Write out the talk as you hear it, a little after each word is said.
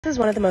This is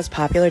one of the most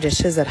popular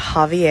dishes at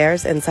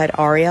Javier's inside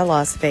Aria,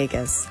 Las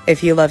Vegas.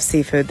 If you love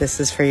seafood, this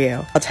is for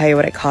you. I'll tell you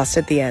what it cost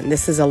at the end.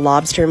 This is a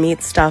lobster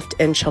meat stuffed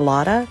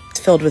enchilada. It's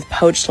filled with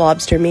poached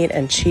lobster meat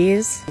and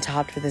cheese,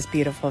 topped with this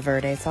beautiful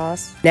verde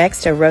sauce.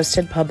 Next, a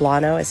roasted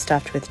poblano is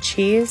stuffed with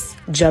cheese,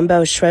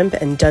 jumbo shrimp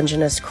and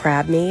Dungeness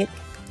crab meat,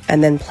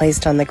 and then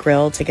placed on the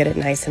grill to get it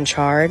nice and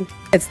charred.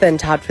 It's then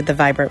topped with the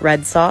vibrant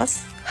red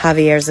sauce.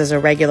 Javier's is a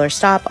regular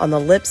stop on the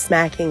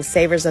lip-smacking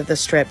Savors of the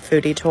Strip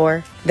foodie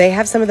tour. They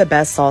have some of the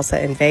best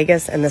salsa in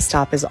Vegas, and the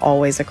stop is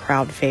always a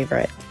crowd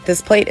favorite.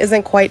 This plate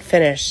isn't quite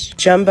finished.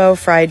 Jumbo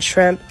fried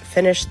shrimp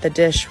finished the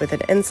dish with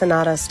an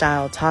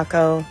ensenada-style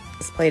taco.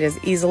 This plate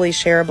is easily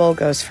shareable,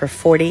 goes for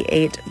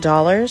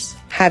 $48.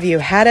 Have you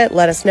had it?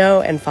 Let us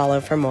know and follow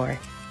for more.